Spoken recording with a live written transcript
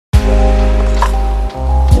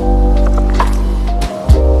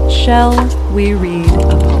Shall we read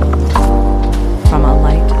a poem from A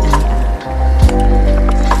Light in the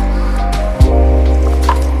Attic?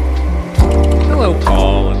 Hello,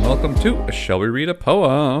 all, and welcome to Shall We Read a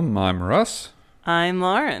Poem? I'm Russ. I'm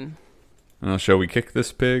Lauren. Shall we kick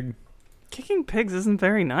this pig? Kicking pigs isn't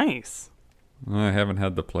very nice. I haven't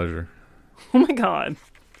had the pleasure. Oh my god.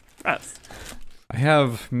 Russ. I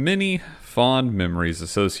have many fond memories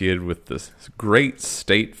associated with this great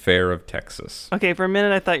state fair of Texas. Okay, for a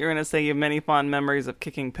minute I thought you were going to say you have many fond memories of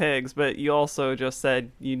kicking pigs, but you also just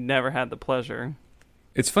said you never had the pleasure.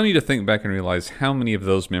 It's funny to think back and realize how many of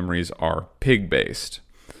those memories are pig-based.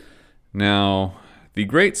 Now, the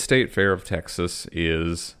Great State Fair of Texas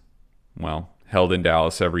is, well, held in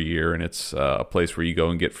Dallas every year, and it's a place where you go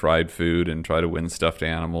and get fried food and try to win stuffed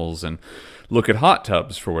animals and look at hot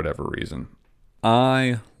tubs for whatever reason.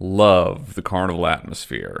 I love the carnival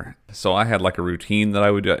atmosphere, so I had like a routine that I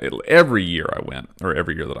would do every year I went, or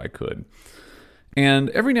every year that I could. And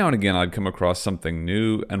every now and again I'd come across something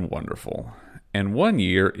new and wonderful. And one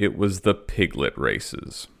year it was the piglet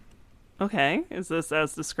races. Okay, is this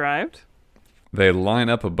as described? They line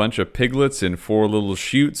up a bunch of piglets in 4 little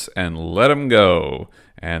chutes and let them go.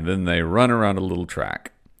 And then they run around a little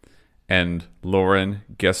track. And Lauren,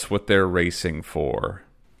 guess what they're racing for?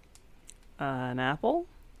 An apple?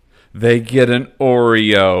 They get an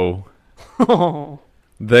Oreo. Oh.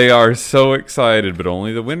 They are so excited, but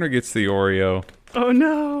only the winner gets the Oreo. Oh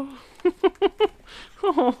no.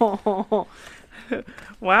 Oh.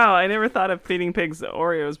 Wow, I never thought of feeding pigs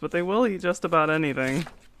Oreos, but they will eat just about anything.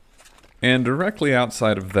 And directly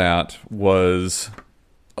outside of that was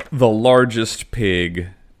the largest pig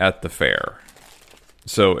at the fair.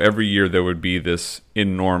 So every year there would be this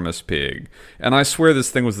enormous pig. And I swear this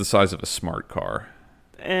thing was the size of a smart car.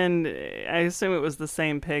 And I assume it was the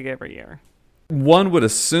same pig every year. One would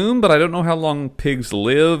assume, but I don't know how long pigs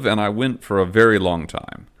live, and I went for a very long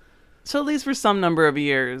time. So at least for some number of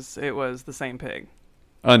years, it was the same pig.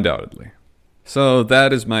 Undoubtedly. So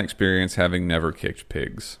that is my experience having never kicked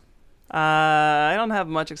pigs. I don't have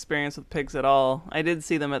much experience with pigs at all. I did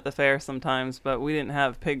see them at the fair sometimes, but we didn't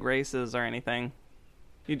have pig races or anything.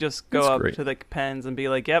 You just go up to the pens and be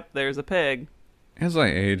like, yep, there's a pig. As I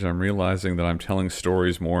age, I'm realizing that I'm telling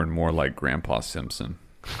stories more and more like Grandpa Simpson.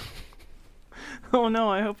 Oh no,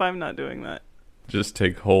 I hope I'm not doing that. Just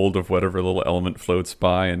take hold of whatever little element floats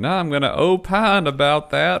by, and now I'm going to opine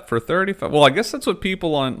about that for 35... Well, I guess that's what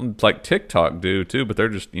people on like TikTok do, too, but they're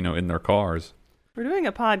just, in their cars. We're doing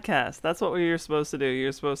a podcast. That's what you're supposed to do.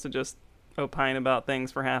 You're supposed to just opine about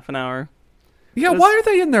things for half an hour. Yeah, why are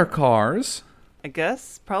they in their cars? I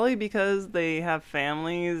guess probably because they have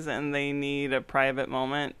families and they need a private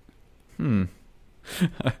moment.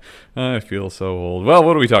 I feel so old. Well,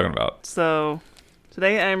 what are we talking about? So,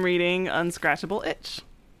 today I'm reading Unscratchable Itch.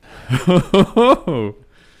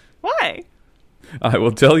 Why? I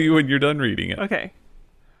will tell you when you're done reading it. Okay.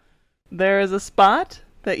 There is a spot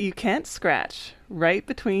that you can't scratch right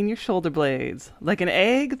between your shoulder blades, like an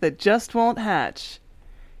egg that just won't hatch.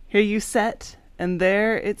 Here you set, and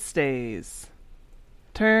there it stays.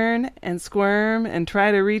 Turn and squirm and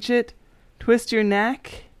try to reach it. Twist your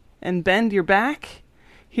neck and bend your back.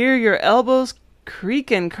 Hear your elbows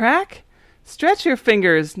creak and crack. Stretch your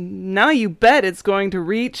fingers. Now you bet it's going to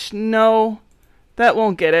reach. No, that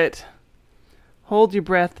won't get it. Hold your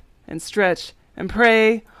breath and stretch and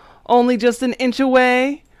pray. Only just an inch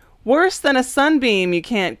away. Worse than a sunbeam you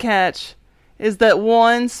can't catch is that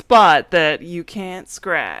one spot that you can't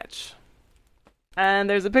scratch. And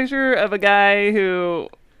there's a picture of a guy who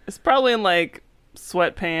is probably in like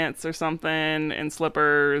sweatpants or something and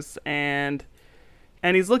slippers, and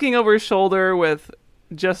he's looking over his shoulder with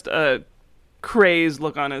just a crazed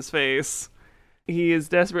look on his face. He is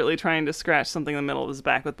desperately trying to scratch something in the middle of his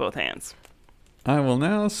back with both hands. I will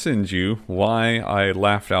now send you why I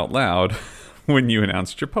laughed out loud when you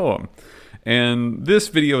announced your poem. And this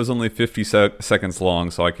video is only 50 seconds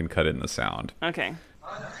long, so I can cut in the sound. Okay.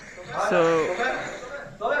 So,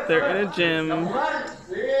 they're in a gym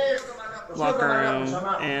locker room,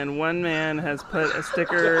 and one man has put a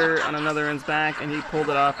sticker on another man's back, and he pulled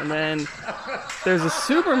it off. And then there's a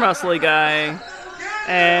super muscly guy,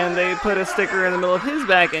 and they put a sticker in the middle of his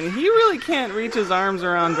back, and he really can't reach his arms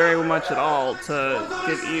around very much at all to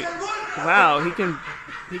get you. Wow,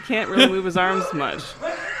 he can't really move his arms much.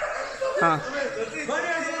 Huh.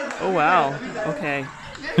 Oh wow. Okay.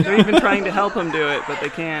 They're even trying to help him do it, but they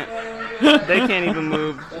can't. They can't even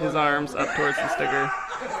move his arms up towards the sticker.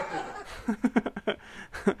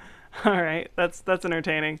 All right, that's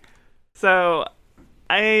entertaining. So,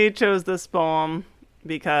 I chose this poem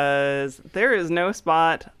because there is no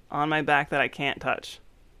spot on my back that I can't touch.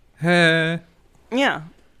 Heh. Yeah.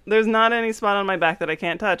 There's not any spot on my back that I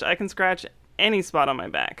can't touch. I can scratch any spot on my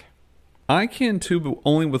back. I can too, but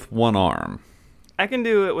only with one arm. I can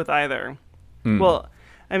do it with either. Well,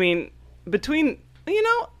 I mean,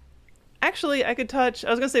 actually, I could touch, I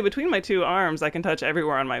was going to say between my two arms, I can touch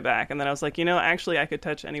everywhere on my back. And then I was like, actually, I could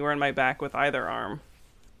touch anywhere on my back with either arm.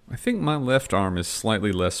 I think my left arm is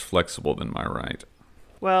slightly less flexible than my right.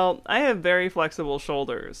 Well, I have very flexible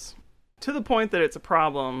shoulders, to the point that it's a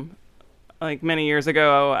problem. Like many years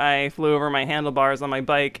ago, I flew over my handlebars on my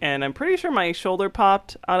bike, and I'm pretty sure my shoulder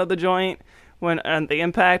popped out of the joint when on the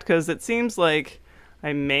impact, because it seems like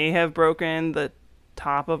I may have broken the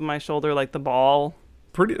top of my shoulder, like the ball.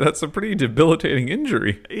 That's a pretty debilitating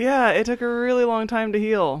injury. Yeah, it took a really long time to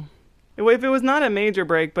heal. If it was not a major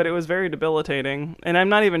break, but it was very debilitating. And I'm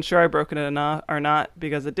not even sure I broke it or not,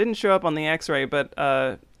 because it didn't show up on the x-ray, but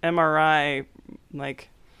MRI, like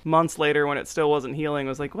months later when it still wasn't healing,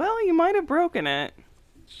 was like, well, you might have broken it.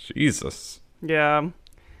 Jesus. Yeah.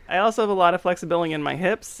 I also have a lot of flexibility in my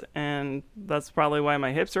hips, and that's probably why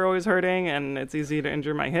my hips are always hurting, and it's easy to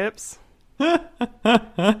injure my hips.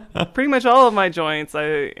 Pretty much all of my joints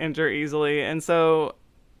I injure easily, and so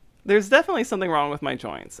there's definitely something wrong with my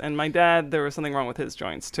joints. And my dad, there was something wrong with his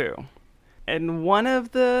joints too. And one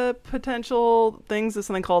of the potential things is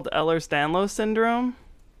something called Ehlers-Danlos syndrome.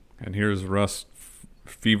 And here's Russ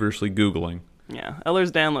feverishly Googling. Yeah,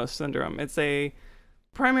 Ehlers-Danlos syndrome. It's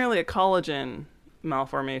primarily a collagen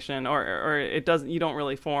malformation, or you don't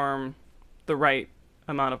really form the right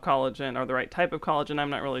amount of collagen or the right type of collagen.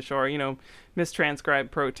 I'm not really sure.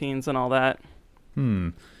 Mistranscribed proteins and all that.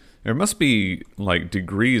 There must be like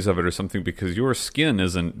degrees of it or something, because your skin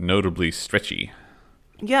isn't notably stretchy.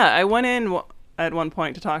 Yeah, I went in at one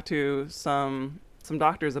point to talk to some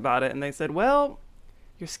doctors about it, and they said, well,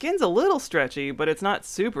 your skin's a little stretchy, but it's not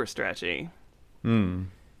super stretchy.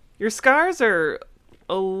 Your scars are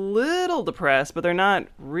a little depressed, but they're not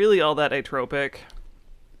really all that atropic.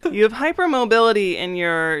 You have hypermobility in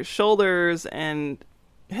your shoulders and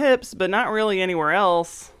hips, but not really anywhere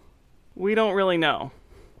else. We don't really know.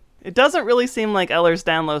 It doesn't really seem like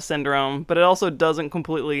Ehlers-Danlos syndrome, but it also doesn't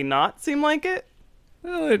completely not seem like it.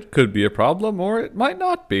 Well, it could be a problem, or it might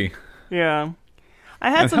not be. Yeah. I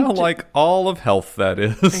had and how like all of health that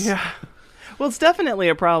is. Yeah. Well, it's definitely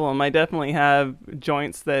a problem. I definitely have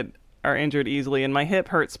joints that are injured easily, and my hip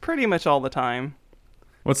hurts pretty much all the time.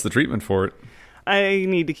 What's the treatment for it? I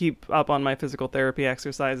need to keep up on my physical therapy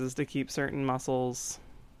exercises to keep certain muscles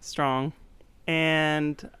strong.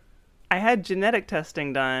 And I had genetic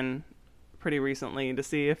testing done pretty recently to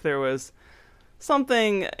see if there was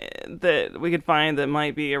something that we could find that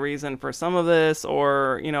might be a reason for some of this,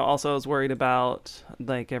 or, also I was worried about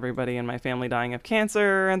like everybody in my family dying of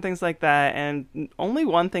cancer and things like that. And only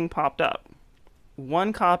one thing popped up.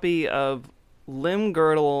 One copy of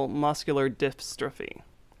limb-girdle muscular dystrophy,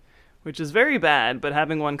 which is very bad, but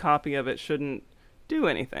having one copy of it shouldn't do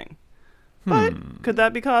anything. But could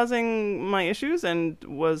that be causing my issues? And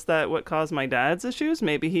was that what caused my dad's issues?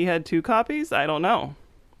 Maybe he had two copies? I don't know.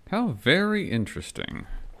 How very interesting.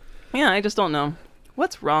 Yeah, I just don't know.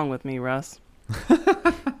 What's wrong with me, Russ?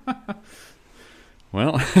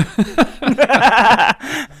 Well.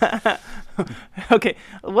 Okay,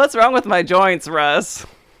 what's wrong with my joints, Russ?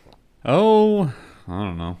 Oh, I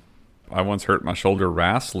don't know. I once hurt my shoulder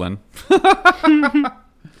wrestling.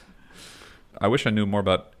 I wish I knew more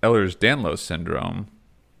about Ehlers-Danlos syndrome.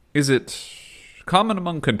 Is it common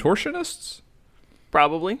among contortionists?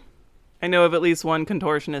 Probably. I know of at least one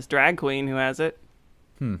contortionist drag queen who has it.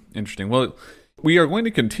 Interesting. Well, we are going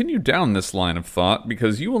to continue down this line of thought,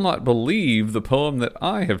 because you will not believe the poem that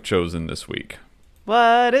I have chosen this week.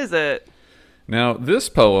 What is it? Now, this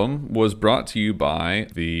poem was brought to you by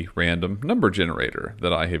the random number generator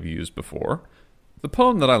that I have used before. The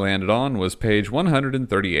poem that I landed on was page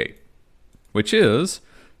 138, which is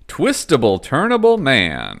Twistable Turnable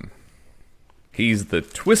Man. He's the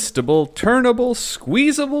twistable, turnable,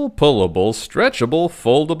 squeezable, pullable, stretchable,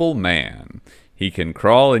 foldable man. He can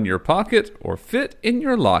crawl in your pocket, or fit in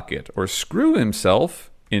your locket, or screw himself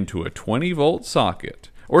into a 20-volt socket,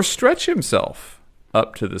 or stretch himself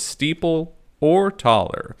up to the steeple or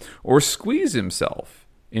taller, or squeeze himself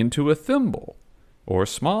into a thimble or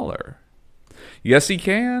smaller. Yes, he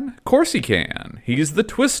can. Course he can. He's the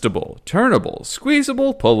twistable, turnable,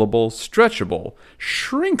 squeezable, pullable, stretchable,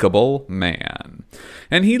 shrinkable man.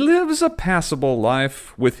 And he lives a passable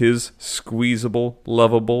life with his squeezable,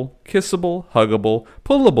 lovable, kissable, huggable,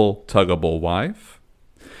 pullable, tuggable wife.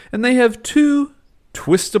 And they have two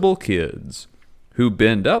twistable kids who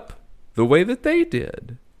bend up the way that they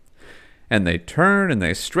did. and they turn and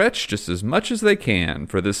they stretch just as much as they can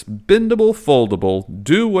for this bendable, foldable,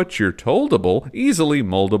 do what you're toldable, easily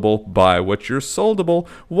moldable, buy what you're soldable,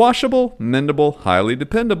 washable, mendable, highly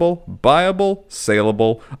dependable, buyable,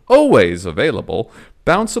 saleable, always available,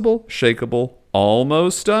 bounceable, shakeable,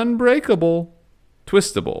 almost unbreakable,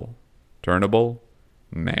 twistable, turnable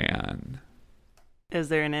man. Is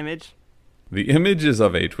there an image? The image is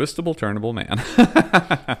of a twistable, turnable man.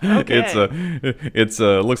 Okay. It's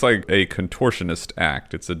looks like a contortionist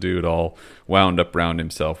act. It's a dude all wound up around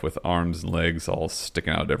himself with arms and legs all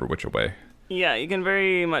sticking out every which way. Yeah, you can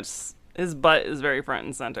very much... His butt is very front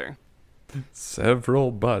and center.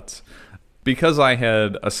 Several butts. Because I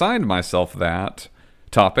had assigned myself that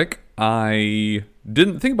topic, I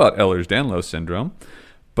didn't think about Ehlers-Danlos syndrome,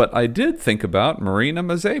 but I did think about Marina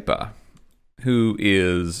Mazepa, who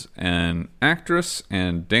is an actress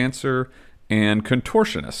and dancer and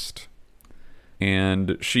contortionist.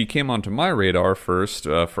 And she came onto my radar first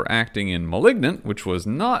for acting in *Malignant*, which was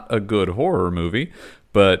not a good horror movie,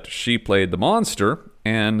 but she played the monster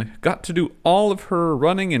and got to do all of her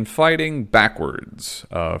running and fighting backwards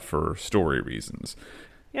for story reasons.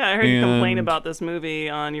 Yeah, I heard you complain about this movie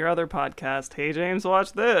on your other podcast. Hey, James,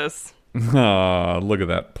 watch this. Ah, look at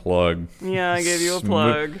that plug. Yeah, I gave you a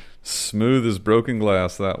plug. Smooth as broken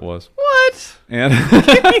glass, that was. What? And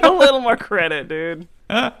Give me a little more credit, dude.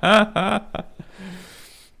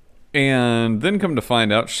 And then come to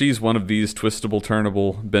find out she's one of these twistable,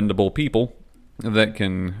 turnable, bendable people that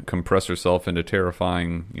can compress herself into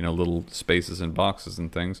terrifying, little spaces and boxes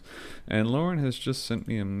and things. And Lauren has just sent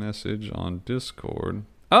me a message on Discord.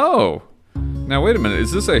 Oh! Now, wait a minute.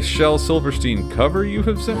 Is this a Shel Silverstein cover you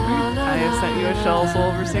have sent me? I have sent you a Shel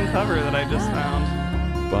Silverstein cover that I just found.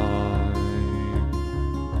 By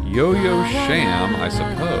Yo-Yo Sham, I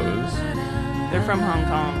suppose. They're from Hong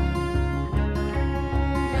Kong.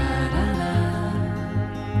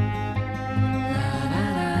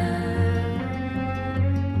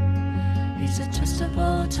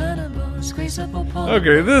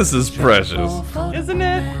 Okay, this is precious. Isn't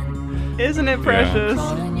it? Isn't it precious?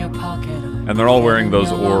 And they're all wearing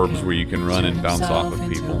those orbs where you can run and bounce off of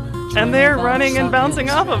people. And they're running and bouncing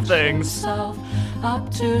off of things.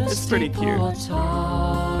 It's pretty cute.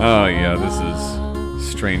 Oh yeah, this is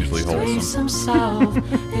strangely wholesome.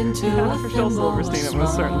 Yeah, for Shel Silverstein, it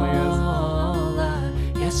most certainly is.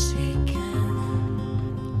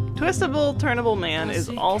 Twistable Turnable Man is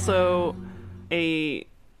also a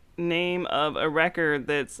name of a record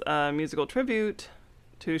that's a musical tribute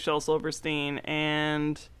to Shel Silverstein,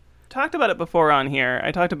 and talked about it before on here.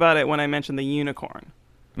 I talked about it when I mentioned the unicorn,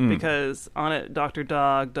 because on it Dr.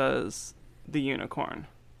 Dog does the unicorn,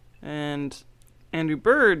 and Andrew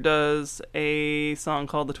Bird does a song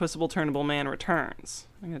called The Twistable Turnable Man Returns.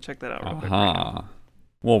 I'm going to check that out real quick right now.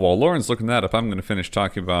 Well, while Lauren's looking that up, I'm going to finish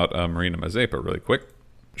talking about Marina Mazepa really quick.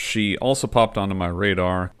 She also popped onto my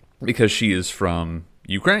radar because she is from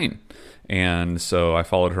Ukraine. And so I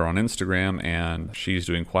followed her on Instagram, and she's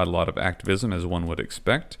doing quite a lot of activism, as one would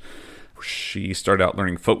expect. She started out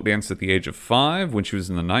learning folk dance at the age of 5. When she was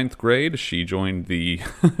in the 9th grade, she joined the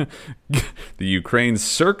the Ukraine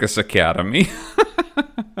Circus Academy.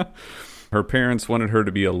 Her parents wanted her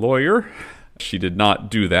to be a lawyer. She did not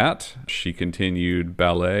do that. She continued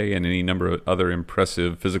ballet and any number of other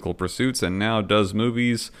impressive physical pursuits, and now does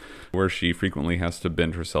movies where she frequently has to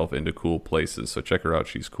bend herself into cool places. So check her out.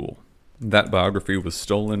 She's cool. That biography was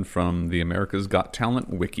stolen from the America's Got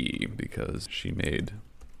Talent wiki because she made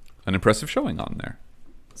an impressive showing on there.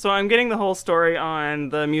 So I'm getting the whole story on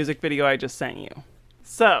the music video I just sent you.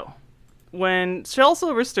 So, when Shel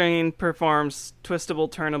Silverstein performs Twistable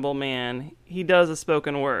Turnable Man, he does a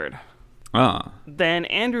spoken word. Then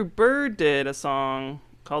Andrew Bird did a song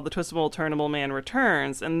called The Twistable Turnable Man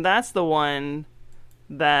Returns, and that's the one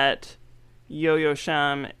that Yo-Yo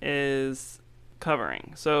Sham is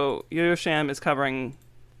covering. So Yo-Yo Sham is covering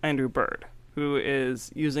Andrew Bird, who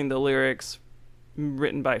is using the lyrics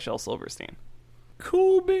written by Shel Silverstein.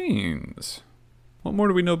 Cool beans. What more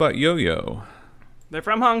do we know about Yo-Yo? They're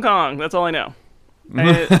from Hong Kong. That's all I know.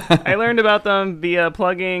 I learned about them via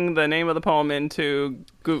plugging the name of the poem into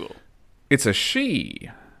Google. It's a she.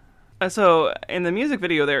 So, in the music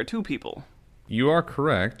video, there are 2 people. You are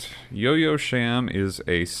correct. Yo-Yo Sham is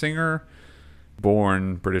a singer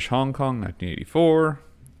born British Hong Kong, 1984.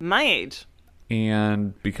 My age.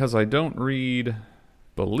 And because I don't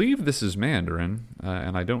believe this is Mandarin,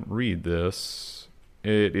 and I don't read this,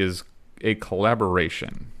 it is a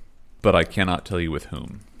collaboration. But I cannot tell you with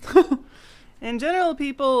whom. In general,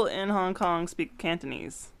 people in Hong Kong speak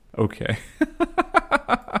Cantonese. Okay.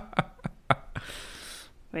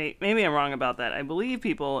 Wait, maybe I'm wrong about that. I believe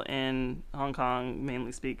people in Hong Kong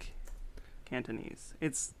mainly speak Cantonese.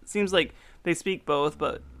 It seems like they speak both,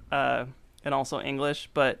 but and also English,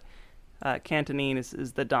 but Cantonese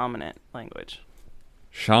is the dominant language.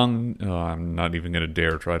 I'm not even going to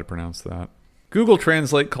dare try to pronounce that. Google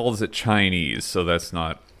Translate calls it Chinese, so that's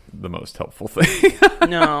not the most helpful thing.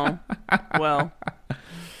 No. Well.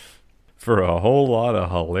 For a whole lot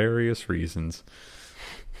of hilarious reasons.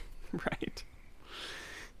 Right.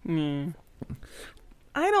 I'm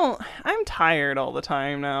tired all the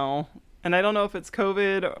time now. And I don't know if it's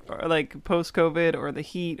COVID or like post-COVID or the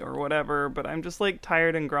heat or whatever, but I'm just like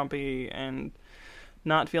tired and grumpy and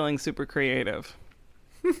not feeling super creative.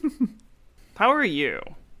 How are you?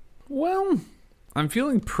 Well, I'm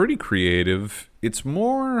feeling pretty creative. It's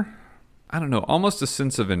more, I don't know, almost a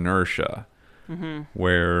sense of inertia.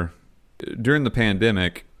 Where during the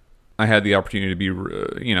pandemic, I had the opportunity to be,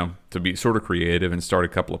 to be sort of creative and start a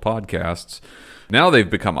couple of podcasts. Now they've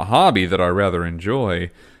become a hobby that I rather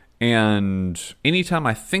enjoy. And anytime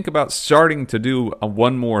I think about starting to do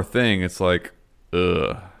one more thing, it's like,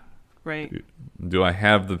 ugh. Right. Do I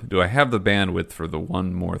have the bandwidth for the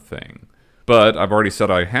one more thing? But I've already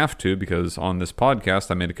said I have to because on this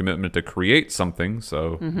podcast I made a commitment to create something,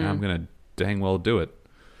 so now I'm going to dang well do it.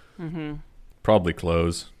 Probably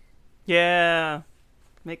clothes. Yeah.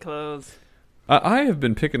 Make clothes. I have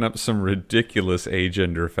been picking up some ridiculous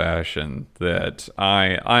agender fashion that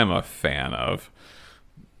I'm a fan of.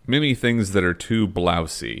 Many things that are too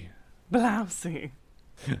blousy. Blousy.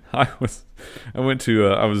 I was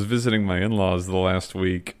visiting my in-laws the last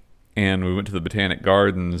week, and we went to the Botanic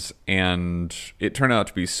Gardens, and it turned out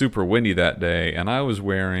to be super windy that day, and I was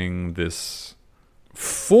wearing this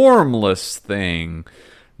formless thing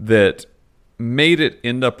that made it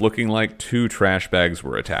end up looking like two trash bags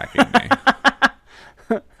were attacking me.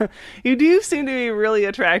 You do seem to be really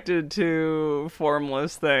attracted to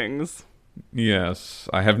formless things. Yes,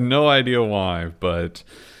 I have no idea why, but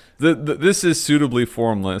this is suitably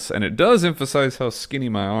formless, and it does emphasize how skinny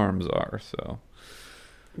my arms are, so.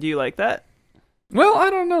 Do you like that? Well, I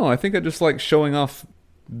don't know. I think I just like showing off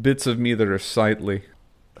bits of me that are sightly.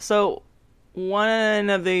 So, one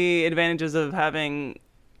of the advantages of having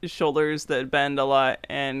shoulders that bend a lot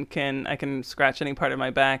and I can scratch any part of my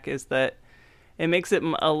back is that it makes it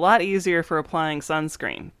a lot easier for applying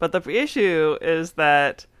sunscreen. But the issue is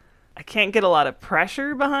that I can't get a lot of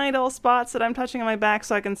pressure behind all spots that I'm touching on my back,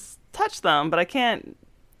 so I can touch them, but I can't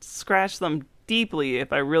scratch them deeply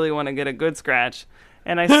if I really want to get a good scratch.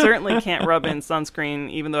 And I certainly can't rub in sunscreen,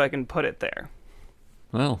 even though I can put it there.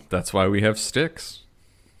 Well, that's why we have sticks.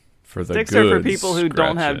 Sticks are for people who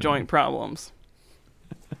don't have joint problems.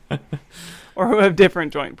 Or who have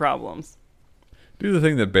different joint problems. Do the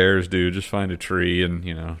thing that bears do. Just find a tree and,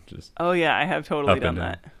 just... Oh, yeah, I have totally done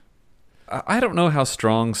that. I don't know how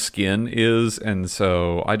strong skin is, and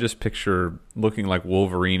so I just picture looking like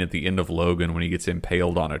Wolverine at the end of Logan when he gets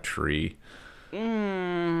impaled on a tree.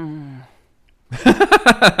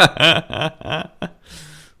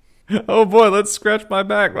 Oh boy, let's scratch my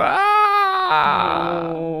back.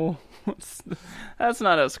 Ah! Oh, that's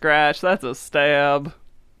not a scratch, that's a stab.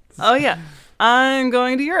 Oh yeah, I'm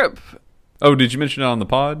going to Europe. Oh, did you mention it on the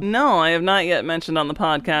pod? No, I have not yet mentioned on the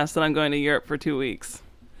podcast that I'm going to Europe for 2 weeks.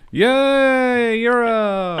 Yay,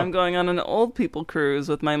 Europe! I'm going on an old people cruise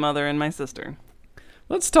with my mother and my sister.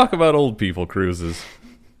 Let's talk about old people cruises.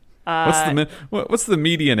 What's the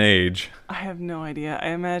median age? I have no idea. I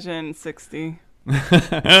imagine 60.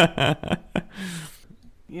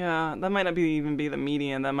 Yeah, that might not even be the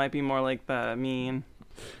median. That might be more like the mean.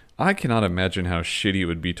 I cannot imagine how shitty it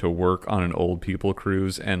would be to work on an old people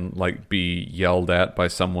cruise and be yelled at by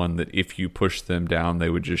someone that if you push them down, they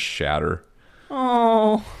would just shatter.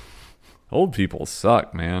 Oh. Old people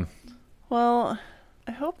suck, man. Well,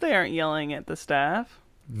 I hope they aren't yelling at the staff.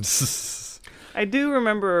 I do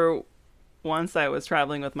remember once I was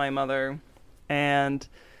traveling with my mother, and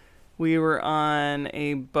we were on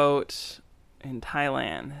a boat in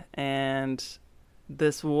Thailand, and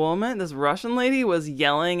this Russian lady was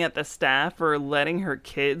yelling at the staff for letting her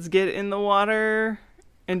kids get in the water,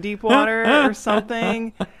 in deep water or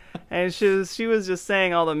something. And she was just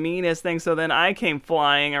saying all the meanest things, so then I came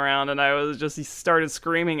flying around, and I started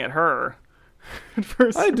screaming at her. For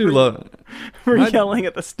yelling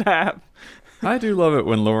at the staff. I do love it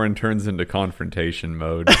when Lauren turns into confrontation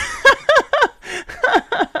mode.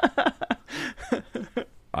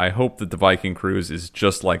 I hope that the Viking cruise is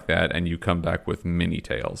just like that and you come back with many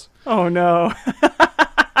tales. Oh no.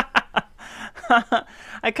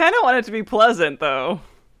 I kind of want it to be pleasant though.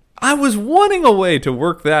 I was wanting a way to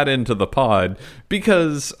work that into the pod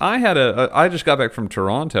because I just got back from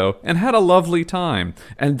Toronto and had a lovely time,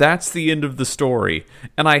 and that's the end of the story.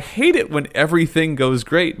 And I hate it when everything goes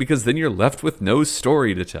great because then you're left with no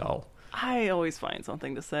story to tell. I always find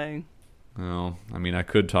something to say. Well, I mean, I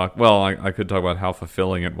could talk about how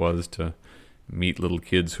fulfilling it was to meet little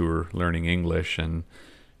kids who were learning English and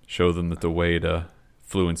show them that the way to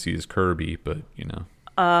fluency is Kirby, but, you know.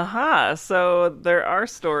 Aha, so there are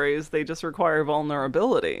stories, they just require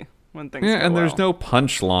vulnerability when things go and there's well. no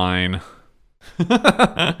punchline.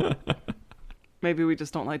 Maybe we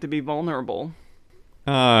just don't like to be vulnerable.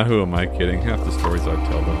 Who am I kidding? Half the stories I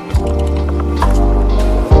tell them.